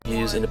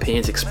views and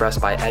opinions expressed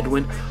by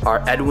Edwin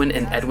are Edwin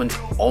and Edwin's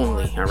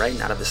only, all right?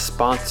 Not of his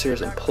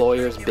sponsors,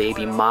 employers,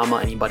 baby mama,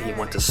 anybody he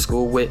went to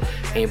school with,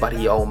 anybody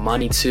he owed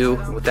money to.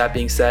 With that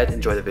being said,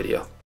 enjoy the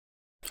video.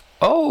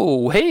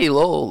 Oh, hey,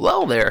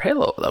 hello there.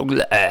 Hello.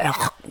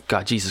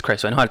 God, Jesus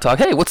Christ, I know how to talk.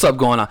 Hey, what's up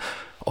going on?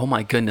 Oh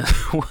my goodness.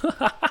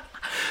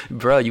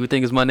 Bro, you would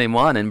think it's Monday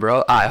morning,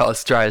 bro.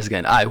 Let's try this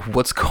again.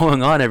 What's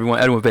going on, everyone?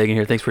 Edwin Pagan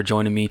here. Thanks for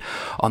joining me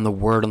on the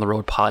Word on the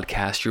Road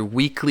podcast, your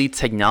weekly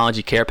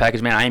technology care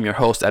package, man. I am your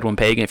host, Edwin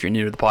Pagan. If you're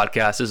new to the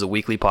podcast, this is a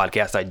weekly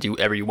podcast I do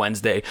every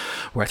Wednesday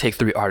where I take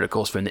 3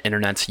 articles from the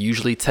internet,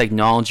 usually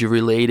technology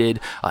related,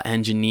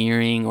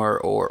 engineering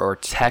or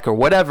tech or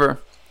whatever.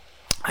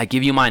 I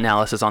give you my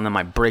analysis on them,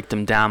 I break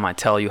them down, I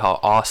tell you how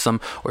awesome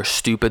or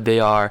stupid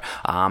they are,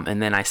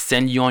 and then I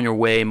send you on your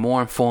way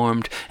more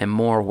informed and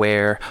more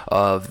aware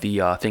of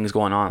the things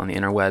going on the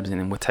interwebs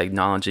and with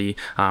technology.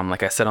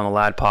 Like I said on the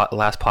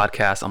last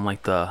podcast, I'm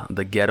like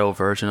the ghetto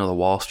version of the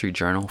Wall Street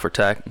Journal for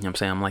tech. You know what I'm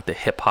saying? I'm like the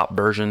hip-hop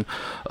version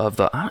of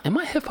am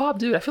I hip-hop,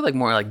 dude? I feel like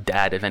more like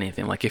dad, if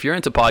anything. Like if you're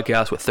into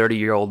podcasts with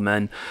 30-year-old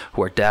men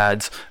who are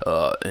dads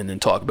and then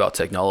talk about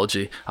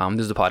technology, this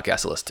is the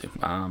podcast to listen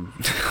to. I'm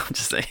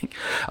just saying.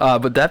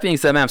 But that being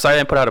said, man, I'm sorry I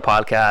didn't put out a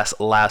podcast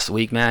last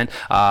week, man.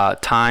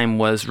 Time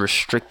was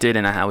restricted,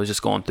 and I was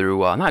just going through,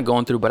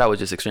 but I was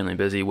just extremely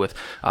busy with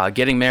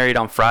getting married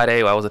on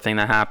Friday. That was a thing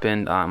that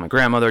happened. My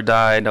grandmother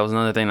died. That was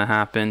another thing that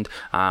happened.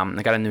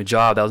 I got a new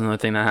job. That was another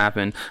thing that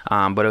happened.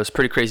 But it was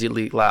pretty crazy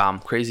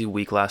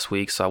week last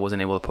week, so I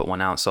wasn't able to put one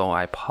out. So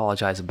I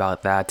apologize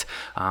about that.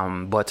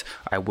 But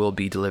I will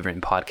be delivering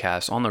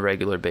podcasts on the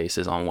regular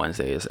basis on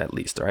Wednesdays at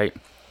least, right?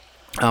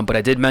 But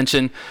I did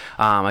mention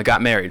I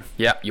got married.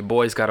 Yeah, your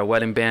boy's got a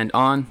wedding band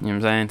on. You know what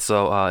I'm saying?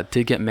 So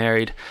did get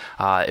married.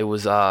 It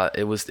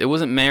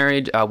wasn't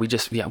married. We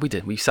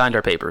did. We signed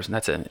our papers and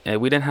that's it.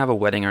 We didn't have a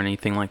wedding or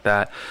anything like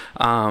that.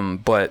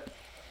 But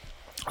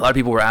a lot of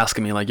people were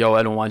asking me like, "Yo,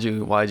 Edwin,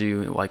 why'd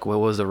you like? What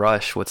was the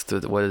rush? What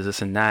is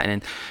this and that?"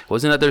 And it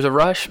wasn't that there's a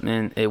rush,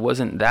 and it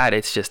wasn't that.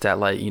 It's just that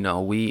like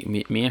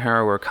me and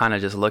her were kind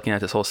of just looking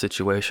at this whole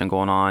situation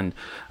going on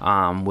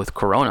with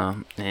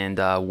Corona, and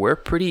we're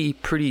pretty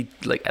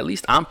like at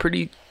least I'm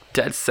pretty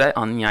dead set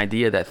on the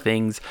idea that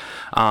things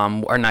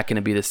are not going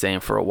to be the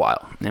same for a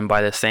while. And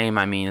by the same,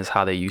 I mean is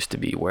how they used to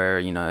be, where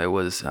it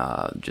was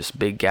just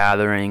big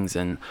gatherings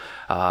and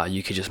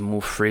you could just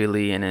move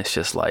freely, and it's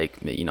just like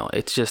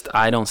it's just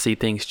I don't see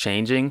things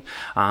changing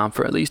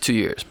for at least 2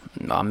 years,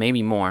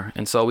 maybe more.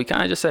 And so we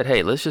kind of just said,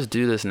 hey, let's just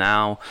do this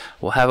now.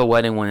 We'll have a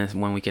wedding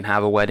when we can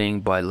have a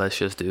wedding, but let's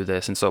just do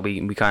this. And so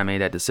we kind of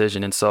made that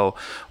decision. And so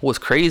what's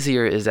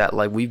crazier is that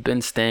like we've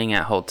been staying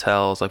at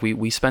hotels. Like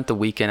we spent the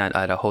weekend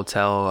at a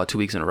hotel 2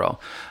 weeks in a row.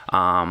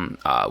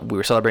 We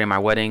were celebrating my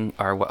wedding,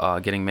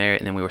 our getting married,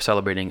 and then we were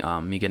celebrating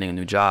me getting a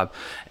new job.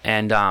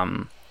 And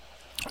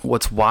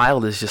what's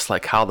wild is just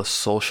like how the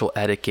social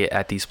etiquette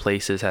at these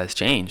places has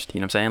changed.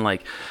 You know what I'm saying?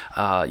 Like,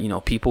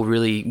 people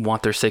really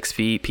want their 6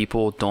 feet.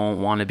 People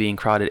don't want to be in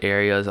crowded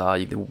areas,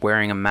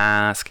 wearing a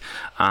mask.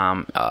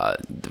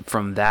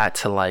 From that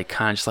to like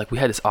kind of just like we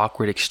had this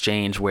awkward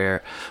exchange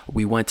where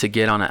we went to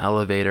get on an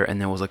elevator and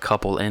there was a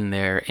couple in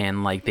there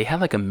and like they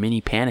had like a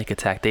mini panic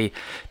attack.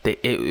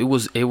 It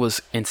was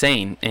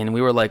insane. And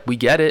we were like, we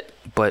get it,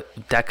 but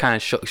that kind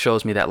of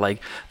shows me that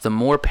like the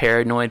more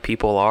paranoid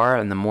people are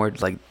and the more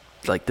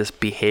like this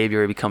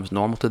behavior becomes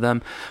normal to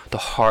them, the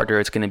harder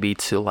it's going to be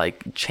to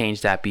like change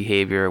that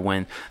behavior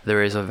when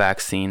there is a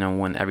vaccine and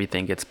when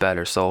everything gets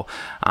better. So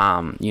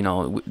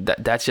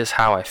that's just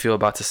how I feel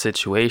about the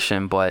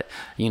situation. But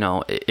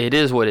it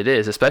is what it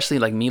is, especially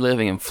like me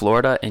living in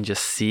Florida and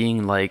just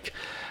seeing like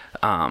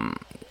how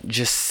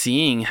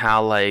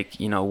like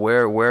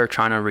we're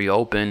trying to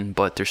reopen,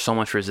 but there's so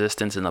much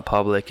resistance in the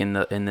public, and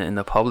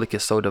the public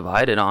is so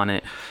divided on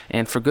it,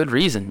 and for good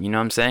reason. You know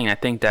what I'm saying? I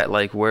think that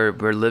like we're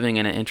living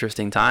in an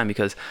interesting time,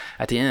 because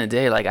at the end of the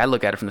day, like I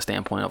look at it from the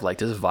standpoint of like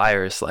this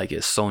virus like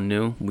is so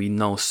new, we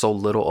know so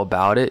little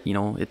about it.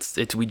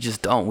 We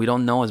just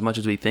don't know as much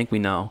as we think we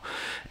know,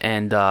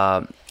 and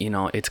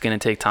it's gonna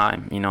take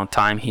time.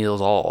 Time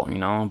heals all.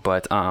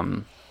 But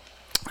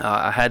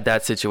I had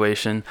that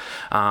situation,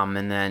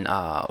 and then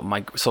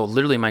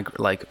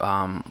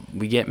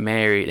we get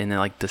married, and then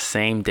like the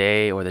same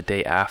day or the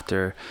day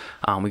after,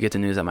 we get the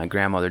news that my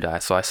grandmother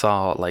died. So I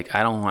saw, like,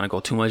 I don't want to go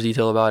too much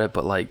detail about it,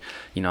 but like,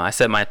 I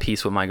said my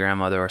piece with my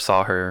grandmother, or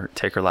saw her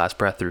take her last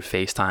breath through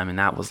FaceTime, and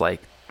that was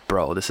like,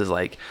 bro, this is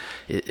like,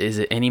 is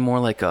it any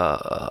more like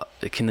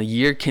can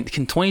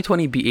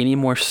 2020 be any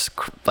more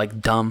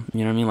like dumb? You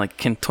know what I mean? Like,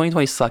 can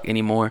 2020 suck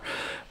anymore?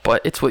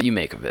 But it's what you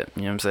make of it.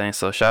 You know what I'm saying?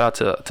 So shout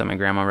out to my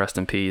grandma, rest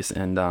in peace.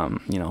 And,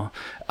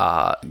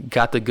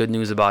 got the good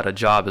news about a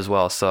job as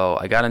well. So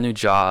I got a new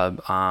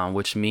job,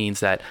 which means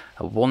that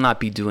I will not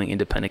be doing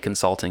independent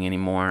consulting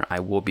anymore. I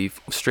will be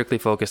strictly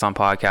focused on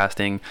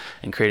podcasting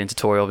and creating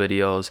tutorial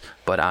videos,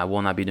 but I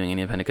will not be doing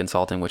independent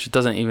consulting, which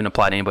doesn't even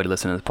apply to anybody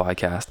listening to the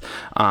podcast.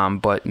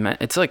 But man,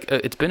 it's like,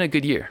 it's been a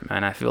good year,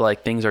 man. I feel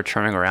like things are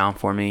turning around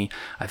for me.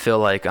 I feel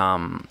like,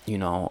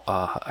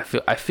 I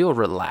feel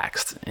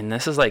relaxed. And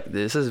this is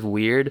is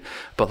weird,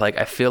 but like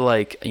I feel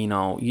like, you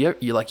know, you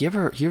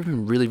ever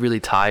been really, really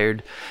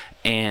tired,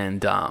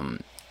 and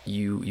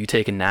you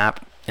take a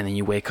nap, and then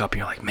you wake up and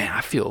you're like, man,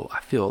 I feel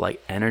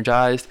like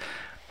energized.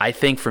 I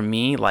think for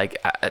me,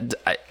 like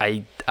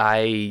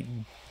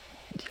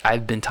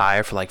I've been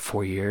tired for like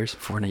 4 years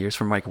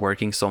from like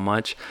working so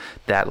much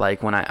that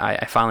like when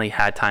I finally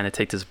had time to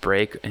take this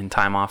break and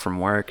time off from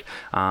work,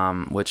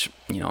 which,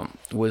 you know,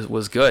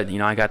 was good. You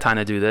know, I got time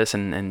to do this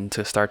and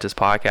to start this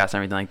podcast and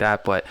everything like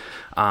that. But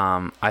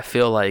I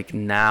feel like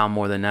now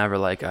more than ever,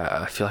 like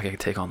I feel like I could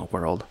take on the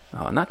world.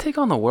 Not take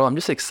on the world. I'm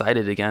just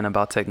excited again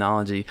about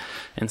technology.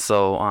 And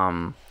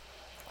so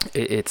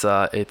it's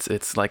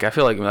like I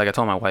feel like I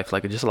told my wife,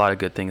 like just a lot of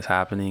good things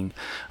happening,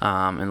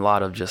 and a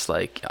lot of just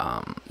like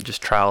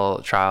just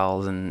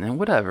trials and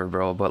whatever,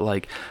 bro. But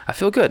like I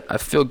feel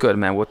good,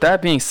 man. With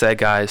that being said,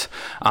 guys,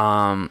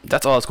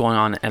 that's all that's going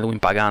on in Edwin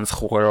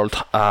Pagan's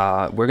world.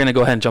 We're gonna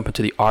go ahead and jump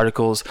into the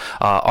articles.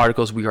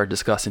 Articles we are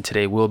discussing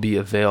today will be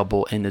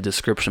available in the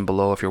description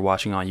below if you're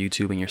watching on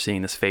YouTube and you're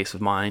seeing this face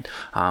of mine,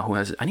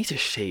 I need to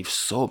shave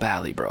so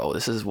badly, bro.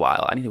 This is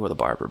wild. I need to go to the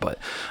barber, but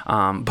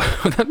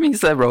with that being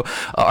said, bro,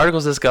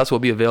 articles discussed will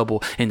be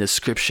available in the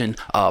description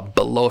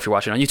below if you're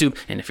watching on YouTube,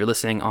 and if you're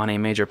listening on a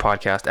major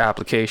podcast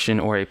application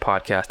or a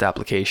podcast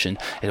application,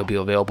 it'll be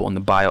available in the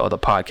bio of the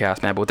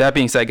podcast, man. But with that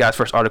being said, guys,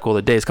 first article of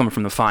the day is coming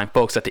from the fine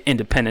folks at the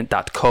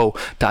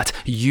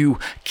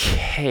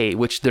independent.co.uk,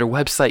 which their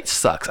website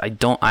sucks.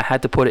 I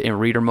had to put it in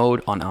reader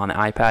mode on the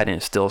iPad, and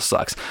it still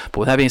sucks. But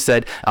with that being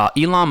said,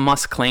 Elon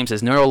Musk claims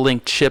his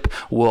Neuralink chip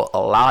will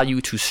allow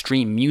you to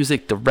stream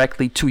music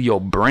directly to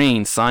your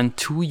brain, son.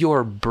 To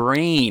your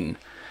brain.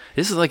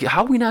 This is like,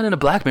 how are we not in a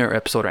Black Mirror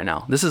episode right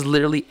now? This is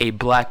literally a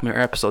Black Mirror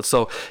episode.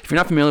 So if you're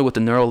not familiar with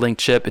the Neuralink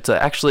chip,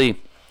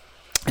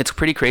 it's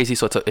pretty crazy.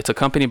 So it's a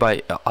company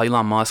by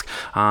Elon Musk,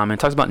 and it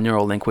talks about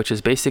Neuralink, which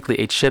is basically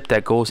a chip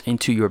that goes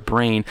into your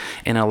brain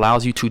and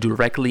allows you to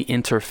directly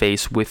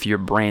interface with your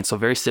brain. So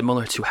very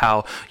similar to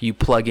how you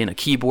plug in a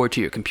keyboard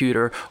to your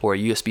computer or a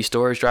USB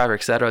storage drive,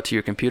 etc., to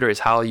your computer, is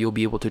how you'll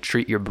be able to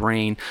treat your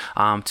brain,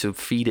 to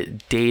feed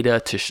it data,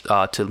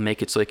 to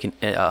make it so it can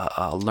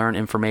learn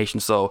information.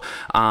 So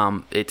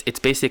it's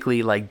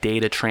basically like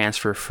data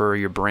transfer for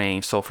your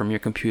brain. So from your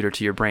computer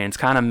to your brain, it's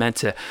kind of meant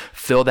to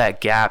fill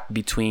that gap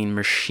between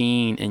machine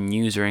and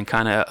user, and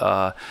kind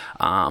of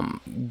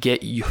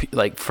get you,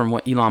 like from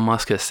what Elon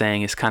Musk is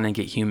saying, is kind of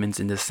get humans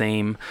in the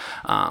same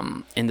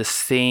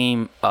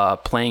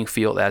playing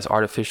field as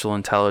artificial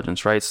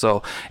intelligence, right?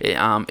 So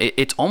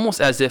it's almost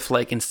as if,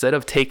 like, instead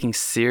of having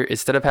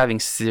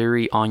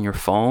Siri on your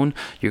phone,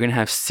 you're gonna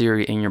have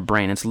Siri in your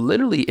brain. It's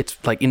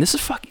like, and this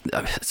is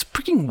it's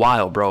freaking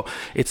wild, bro.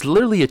 It's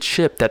literally a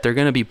chip that they're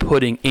gonna be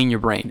putting in your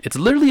brain. It's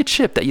literally a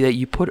chip that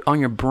you put on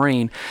your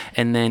brain,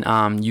 and then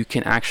you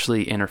can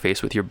actually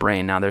interface with your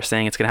brain. Now they're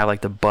saying it's gonna have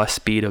like the bus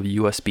speed of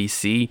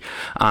USB-C,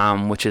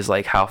 which is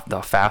like how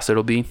fast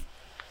it'll be.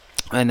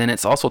 And then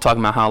it's also talking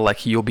about how,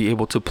 like, you'll be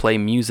able to play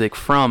music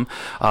from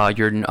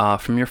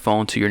your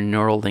phone to your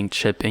Neuralink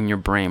chip in your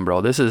brain, bro.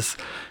 This is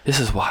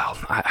wild.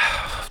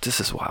 This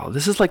is wild.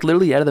 This is like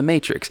literally out of the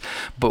Matrix.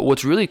 But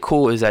what's really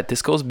cool is that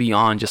this goes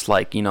beyond just,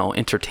 like, you know,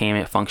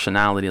 entertainment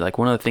functionality. Like,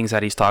 one of the things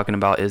that he's talking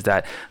about is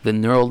that the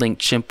Neuralink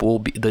chip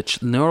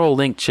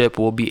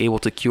will be able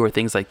to cure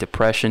things like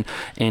depression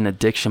and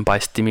addiction by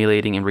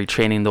stimulating and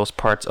retraining those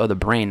parts of the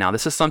brain. Now,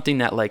 this is something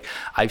that, like,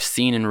 I've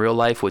seen in real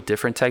life with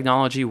different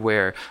technology,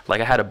 where,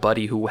 like, I had a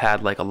buddy who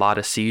had like a lot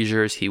of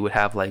seizures. He would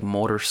have like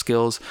motor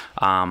skills.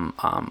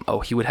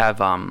 He would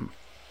have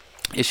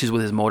issues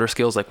with his motor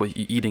skills, like with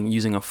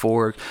using a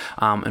fork,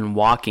 and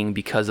walking,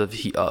 because of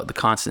the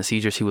constant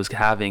seizures he was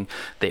having.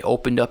 They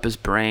opened up his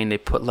brain. They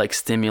put like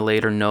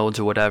stimulator nodes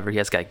or whatever.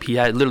 He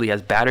literally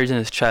has batteries in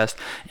his chest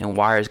and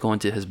wires going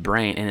to his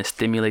brain, and it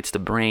stimulates the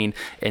brain,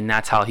 and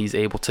that's how he's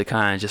able to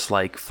kind of just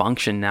like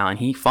function now. And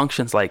he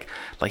functions like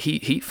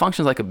he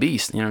functions like a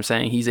beast. You know what I'm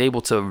saying? He's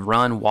able to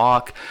run,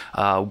 walk,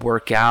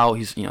 work out.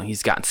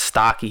 He's gotten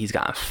stocky. He's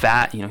gotten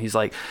fat. You know, he's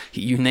like,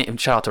 you name him.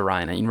 Shout out to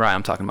Ryan. And Ryan,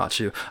 I'm talking about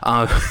you.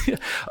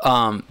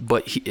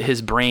 But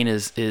his brain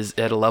is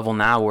at a level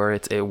now where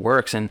it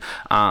works, and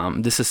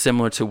this is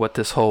similar to what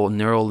this whole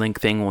Neuralink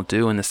thing will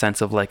do, in the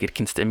sense of, like, it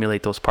can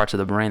stimulate those parts of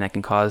the brain that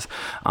can cause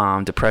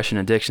depression,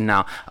 addiction.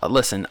 Now,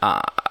 listen,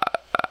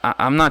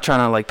 I'm not trying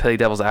to like play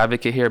devil's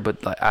advocate here, but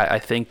I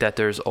think that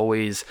there's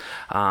always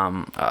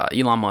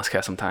Elon Musk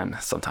has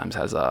sometimes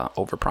has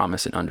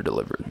overpromised and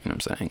underdelivered. You know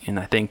what I'm saying? And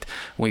I think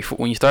when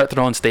you start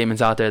throwing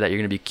statements out there that you're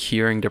going to be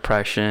curing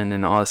depression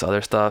and all this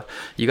other stuff,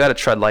 you got to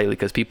tread lightly,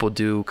 because people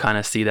do kind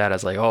of see that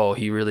as like, oh,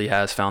 he really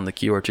has found the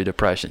cure to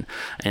depression,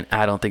 and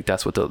I don't think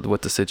that's what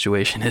the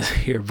situation is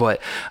here. But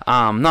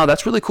no,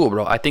 that's really cool,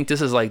 bro. I think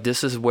this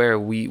is where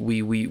we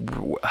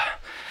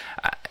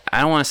I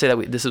don't want to say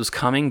that this was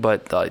coming,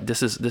 but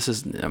this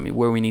is I mean,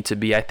 where we need to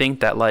be. I think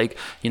that, like,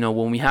 you know,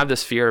 when we have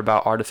this fear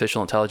about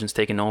artificial intelligence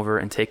taking over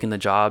and taking the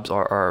jobs,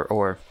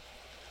 or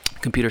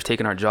computers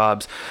taking our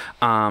jobs,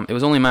 it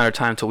was only a matter of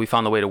time until we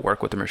found a way to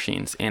work with the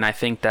machines. And I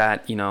think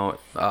that, you know,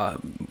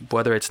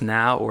 whether it's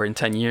now or in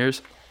 10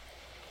 years,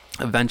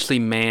 eventually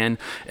man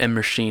and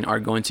machine are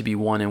going to be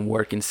one and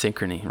work in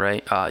synchrony,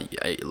 right?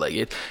 Like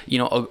it,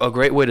 a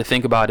great way to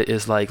think about it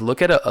is like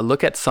look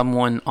at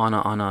someone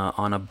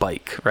on a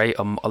bike, right?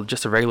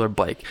 Just a regular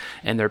bike,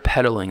 and they're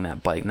pedaling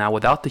that bike. Now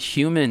without the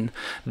human,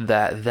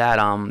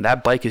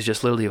 that bike is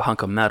just literally a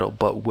hunk of metal,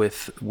 but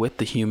with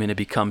the human, it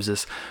becomes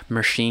this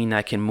machine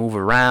that can move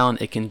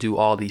around, it can do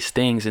all these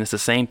things. And it's the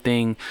same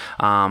thing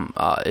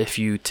if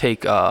you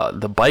take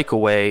the bike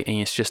away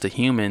and it's just a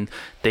human,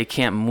 they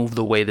can't move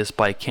the way this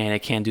bike can. It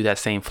can't do that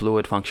same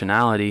fluid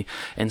functionality.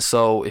 And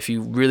so if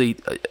you really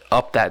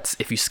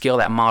if you scale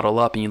that model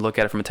up and you look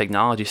at it from a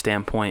technology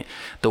standpoint,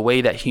 the way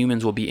that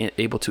humans will be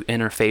able to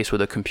interface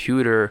with a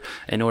computer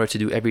in order to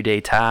do everyday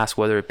tasks,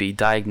 whether it be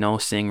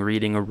diagnosing,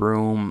 reading a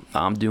room,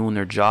 doing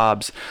their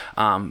jobs,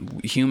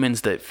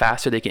 humans, the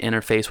faster they can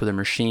interface with a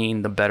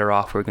machine, the better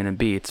off we're going to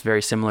be. It's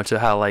very similar to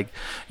how like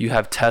you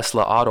have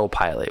Tesla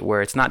autopilot,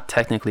 where it's not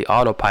technically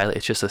autopilot,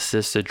 it's just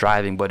assisted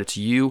driving, but it's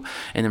you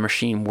and the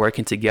machine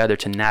working together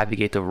to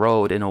navigate the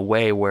road in a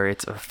way where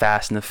it's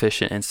fast and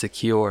efficient and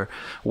secure,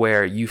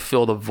 where you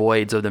fill the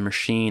voids of the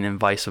machine and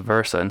vice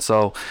versa. And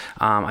so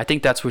I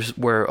think that's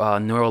where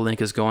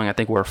Neuralink is going. I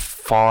think we're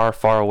far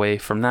away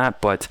from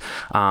that, but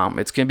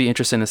it's going to be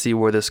interesting to see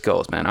where this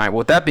goes, man. All right, well,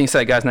 with that being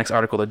said, guys, next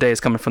article of the day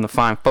is coming from the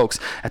fine folks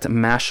at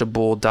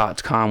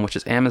Mashable.com, which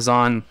is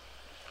Amazon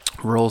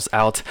rolls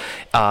out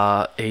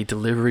a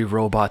delivery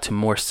robot to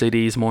more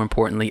cities, more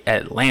importantly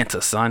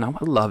Atlanta, son. I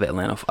love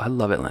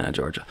Atlanta,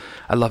 Georgia.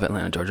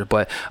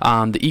 But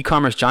the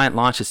e-commerce giant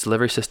launched its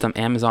delivery system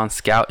Amazon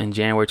Scout in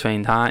January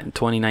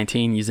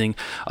 2019 using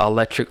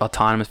electric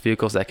autonomous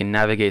vehicles that can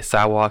navigate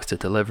sidewalks to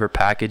deliver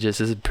packages.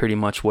 This is pretty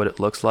much what it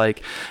looks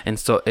like, and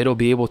so it'll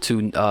be able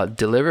to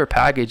deliver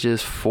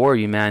packages for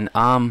you, man.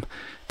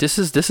 This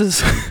is this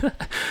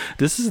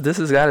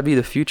has got to be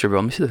the future, bro.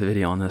 Let me see the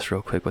video on this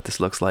real quick, what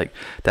this looks like.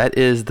 That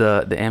is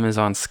the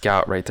Amazon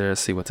Scout right there. Let's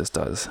see what this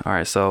does. All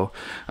right, so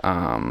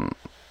can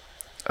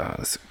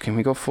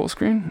we go full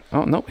screen?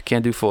 Oh no, we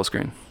can't do full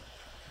screen.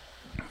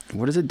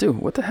 What does it do?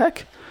 What the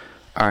heck?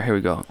 All right, here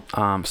we go.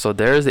 So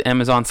there's the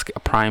Amazon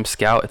Prime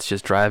Scout. It's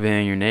just driving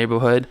in your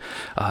neighborhood.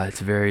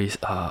 It's very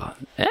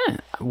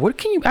what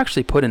can you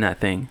actually put in that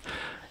thing?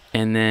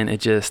 And then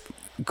it just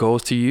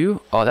goes to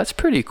you. Oh, that's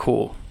pretty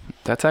cool.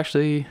 That's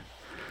actually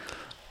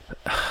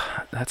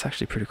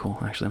pretty cool.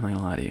 Actually, I'm not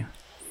gonna lie to you.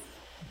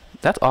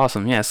 That's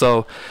awesome. Yeah.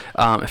 So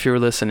if you're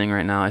listening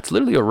right now, it's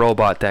literally a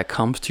robot that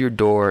comes to your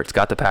door. It's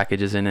got the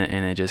packages in it,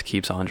 and it just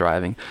keeps on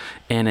driving.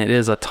 And it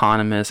is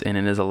autonomous and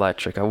it is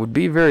electric. I would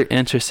be very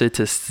interested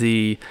to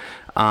see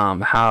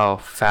how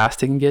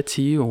fast it can get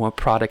to you and what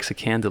products it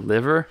can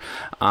deliver.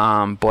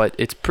 But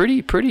it's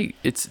pretty.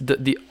 It's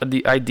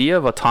the idea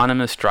of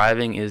autonomous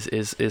driving is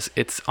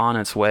it's on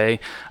its way.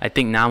 I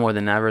think now more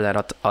than ever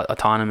that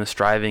autonomous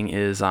driving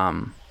is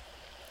I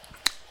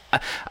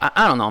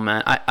don't know,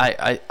 man.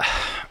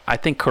 I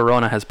think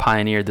Corona has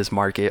pioneered this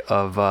market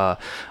of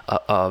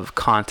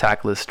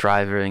contactless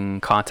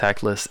driving,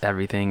 contactless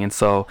everything, and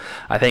so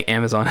I think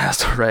Amazon has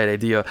the right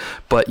idea.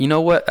 But you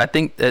know what? I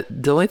think that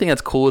the only thing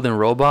that's cooler than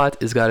robot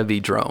is got to be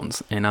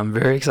drones, and I'm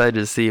very excited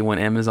to see when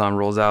Amazon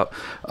rolls out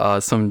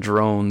some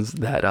drones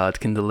that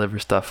can deliver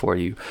stuff for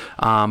you.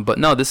 But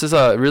no, this is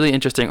a really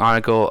interesting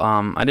article.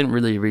 I didn't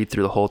really read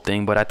through the whole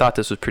thing, but I thought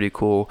this was pretty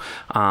cool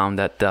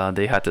that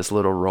they had this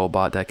little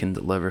robot that can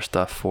deliver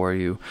stuff for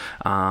you.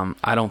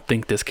 I don't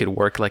think this could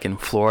work like in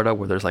Florida,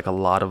 where there's like a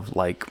lot of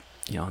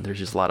there's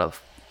just a lot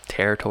of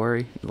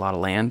territory, a lot of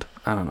land.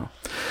 I don't know.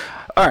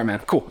 All right, man.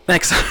 Cool.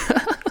 Thanks.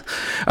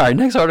 All right,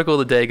 next article of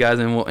the day, guys,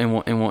 and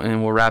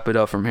we'll wrap it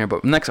up from here.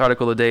 But next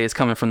article of the day is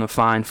coming from the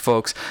fine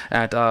folks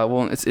at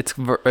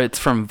it's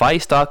from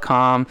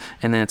Vice.com,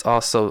 and then it's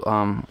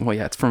also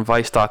it's from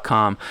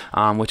Vice.com,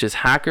 which is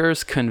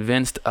hackers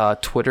convinced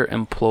Twitter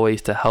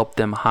employees to help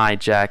them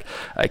hijack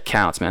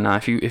accounts. Man, now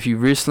if you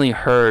recently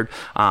heard,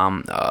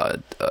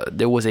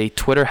 there was a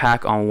Twitter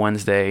hack on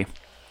Wednesday.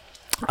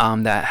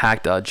 That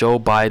hacked Joe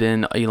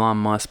Biden, Elon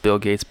Musk, Bill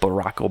Gates,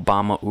 Barack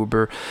Obama,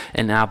 Uber,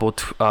 and Apple.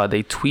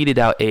 They tweeted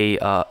out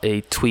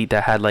a tweet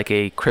that had like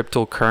a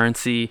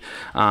cryptocurrency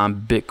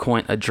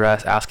Bitcoin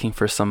address asking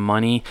for some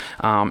money,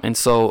 and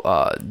so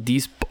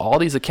all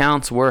these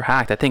accounts were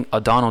hacked. I think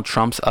Donald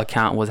Trump's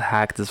account was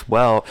hacked as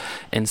well,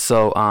 and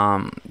so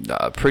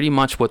pretty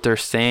much what they're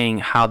saying,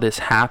 how this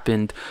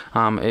happened,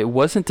 it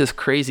wasn't this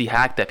crazy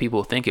hack that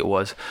people think it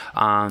was,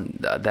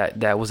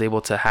 that was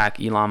able to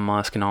hack Elon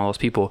Musk and all those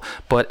people.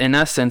 But in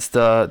essence,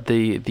 the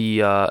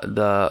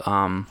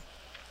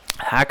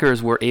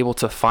hackers were able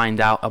to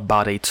find out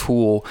about a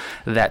tool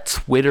that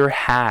Twitter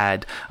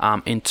had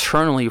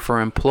internally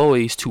for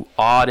employees to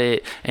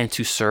audit and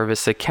to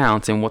service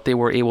accounts. And what they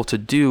were able to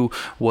do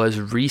was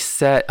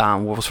reset,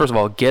 first of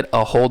all, get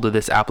a hold of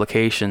this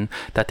application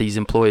that these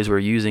employees were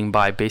using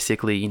by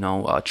basically,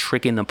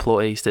 tricking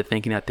employees to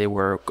thinking that they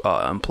were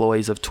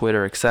employees of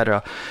Twitter,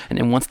 etc. And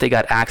then once they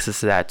got access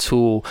to that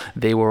tool,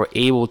 they were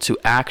able to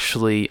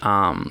actually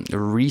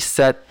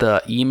reset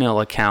the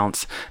email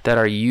accounts that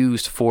are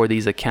used for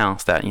these accounts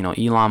accounts that, you know,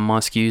 Elon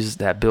Musk used,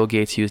 that Bill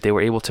Gates used. They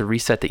were able to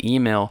reset the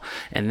email,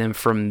 and then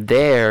from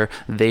there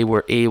they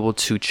were able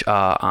to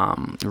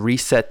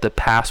reset the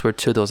password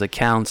to those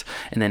accounts,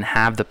 and then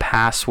have the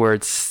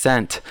password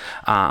sent,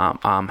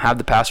 have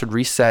the password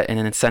reset, and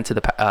then it's sent to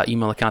the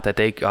email account that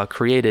they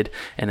created,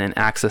 and then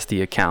access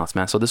the accounts,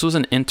 man. So this was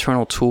an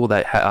internal tool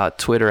that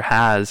Twitter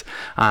has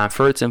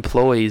for its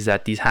employees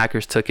that these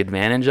hackers took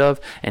advantage of,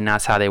 and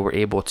that's how they were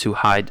able to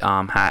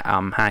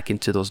hack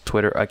into those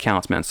Twitter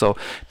accounts, man. So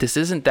this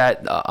isn't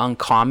that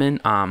uncommon.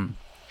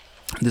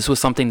 This was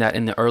something that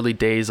in the early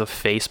days of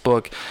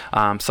Facebook,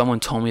 someone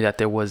told me that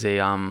there was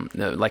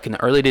like in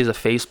the early days of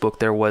Facebook,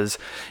 there was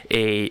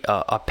a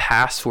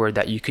password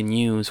that you can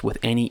use with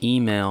any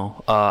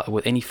email,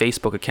 with any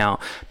Facebook account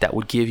that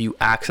would give you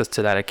access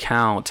to that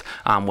account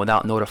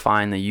without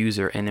notifying the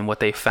user. And then what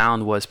they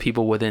found was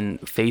people within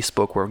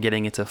Facebook were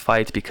getting into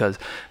fights because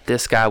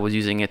this guy was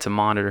using it to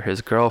monitor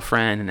his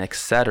girlfriend and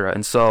etc.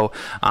 And so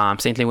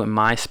same thing with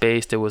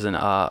MySpace. There was an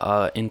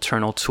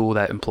internal tool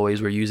that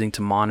employees were using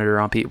to monitor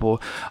on people.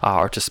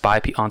 Or to spy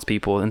on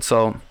people. And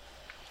so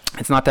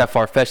it's not that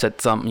far-fetched that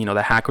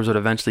the hackers would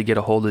eventually get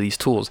a hold of these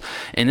tools.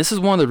 And this is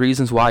one of the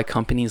reasons why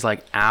companies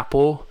like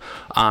Apple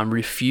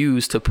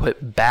refuse to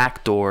put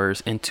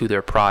backdoors into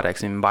their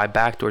products. And by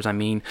backdoors, I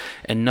mean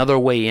another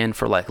way in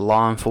for like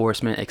law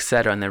enforcement,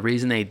 etc. And the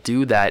reason they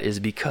do that is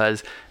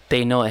because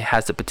they know it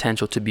has the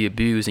potential to be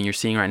abused. And you're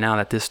seeing right now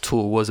that this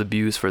tool was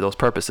abused for those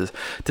purposes.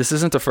 This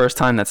isn't the first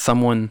time that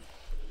someone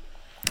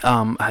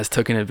has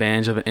taken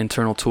advantage of an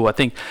internal tool. I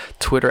think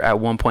Twitter at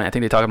one point, I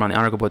think they talked about in the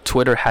article, but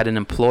Twitter had an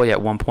employee at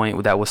one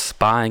point that was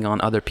spying on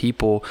other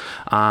people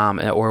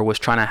or was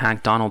trying to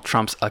hack Donald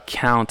Trump's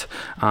account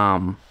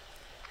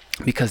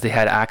because they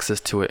had access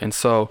to it. And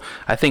so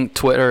I think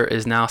Twitter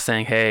is now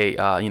saying, hey,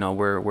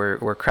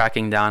 we're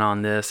cracking down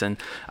on this. And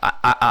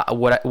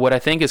what I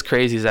think is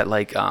crazy is that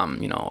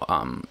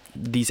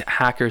these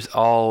hackers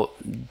all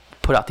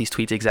put out these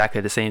tweets exactly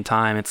at the same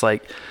time. It's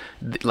like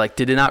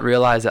did they not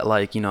realize that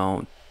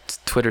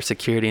Twitter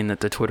security and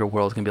that the Twitter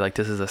world is gonna be like,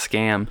 this is a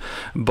scam?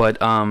 But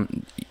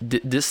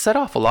this set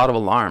off a lot of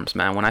alarms,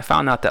 man. When I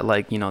found out that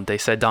they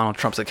said Donald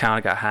Trump's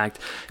account got hacked,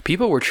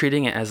 people were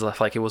treating it as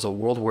like it was a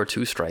World War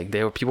II strike.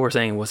 People were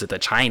saying, was it the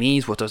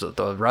Chinese? Was it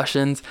the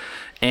Russians?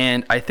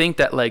 And I think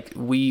that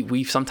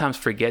we sometimes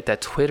forget that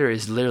Twitter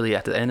is literally,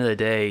 at the end of the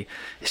day,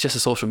 it's just a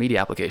social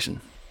media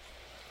application.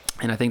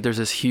 And I think there's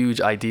this huge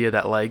idea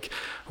that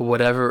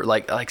whatever,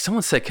 like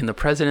someone said, can the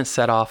president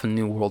set off a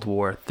new world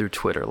war through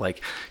Twitter?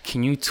 Like,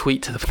 can you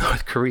tweet to the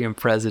North Korean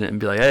president and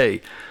be like,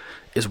 hey,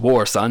 it's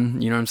war, son?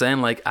 You know what I'm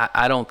saying? Like,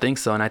 I don't think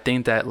so. And I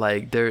think that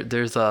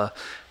there's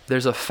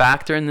a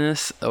factor in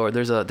this, or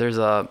there's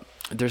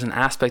an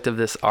aspect of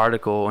this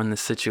article and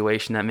this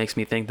situation that makes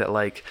me think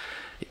that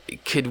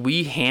could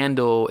we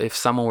handle if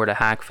someone were to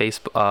hack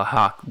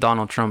hack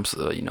Donald Trump's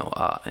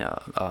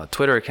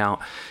Twitter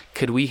account?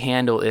 Could we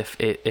handle if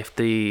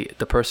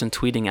the person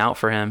tweeting out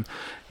for him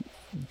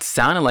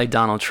sounded like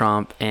Donald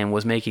Trump and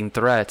was making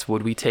threats?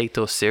 Would we take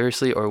those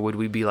seriously, or would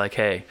we be like,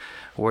 hey,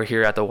 we're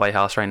here at the White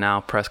House right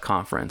now, press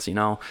conference?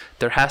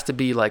 There has to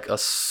be a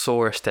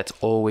source that's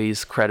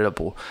always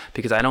credible,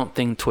 because I don't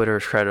think Twitter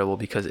is credible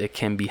because it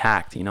can be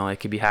hacked. It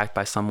can be hacked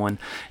by someone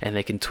and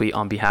they can tweet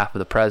on behalf of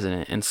the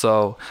president. And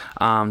so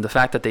the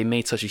fact that they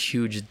made such a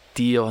huge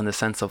deal in the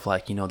sense of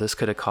this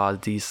could have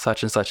caused these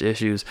such and such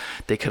issues,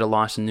 they could have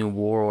launched a new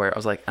war, where I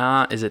was like,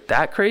 is it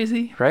that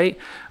crazy, right?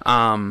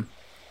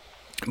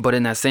 But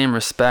in that same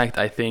respect,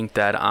 I think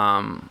that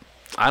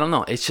I don't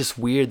know. It's just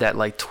weird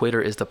that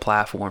Twitter is the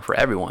platform for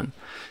everyone.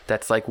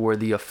 That's where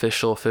the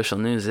official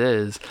news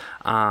is.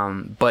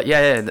 But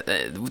yeah,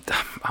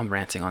 I'm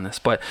ranting on this.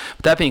 But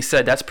that being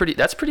said, that's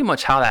pretty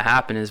much how that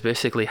happened. Is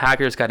basically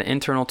hackers got an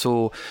internal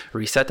tool,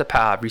 reset the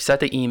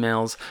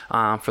emails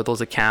for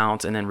those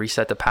accounts, and then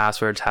reset the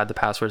passwords, had the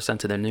password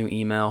sent to their new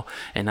email,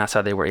 and that's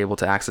how they were able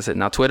to access it.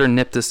 Now Twitter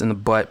nipped this in the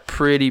butt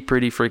pretty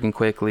freaking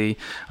quickly.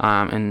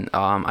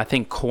 I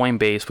think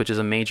Coinbase, which is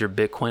a major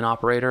Bitcoin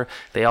operator,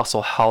 they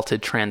also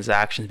halted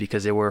transactions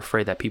because they were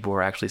afraid that people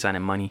were actually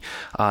sending money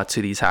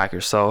to these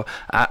hackers. So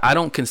I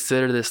don't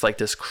consider this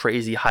this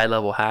crazy high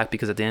level hack,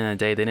 because at the end of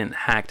the day, they didn't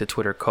hack the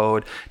Twitter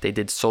code. They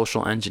did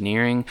social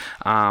engineering,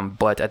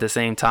 but at the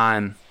same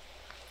time,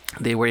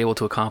 they were able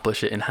to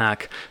accomplish it and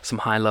hack some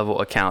high-level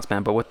accounts,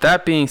 man. But with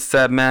that being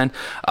said, man,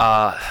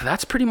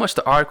 that's pretty much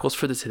the articles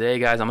for today,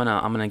 guys. I'm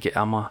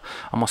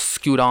gonna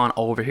scoot on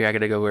over here. I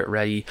gotta go get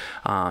ready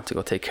to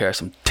go take care of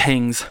some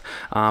things.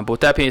 But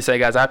with that being said,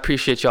 guys, I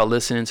appreciate y'all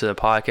listening to the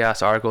podcast.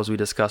 The articles we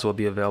discussed will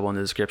be available in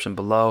the description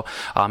below.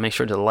 Make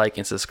sure to like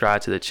and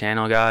subscribe to the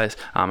channel, guys.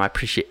 I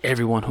appreciate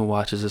everyone who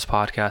watches this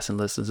podcast and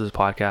listens to this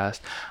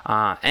podcast.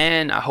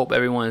 And I hope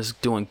everyone is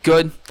doing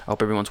good. I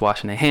hope everyone's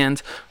washing their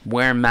hands,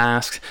 wearing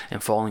masks,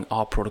 and following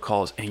all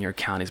protocols in your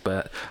counties.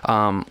 But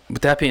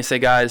with that being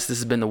said, guys, this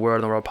has been the Word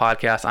on the Road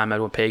podcast. I'm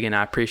Edwin Pagan.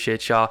 I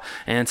appreciate y'all.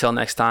 And until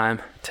next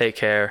time, take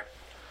care.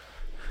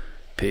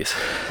 Peace.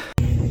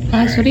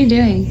 Max, what are you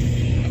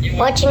doing?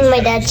 Watching my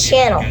dad's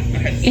channel.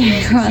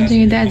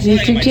 Watching your dad's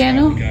YouTube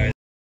channel?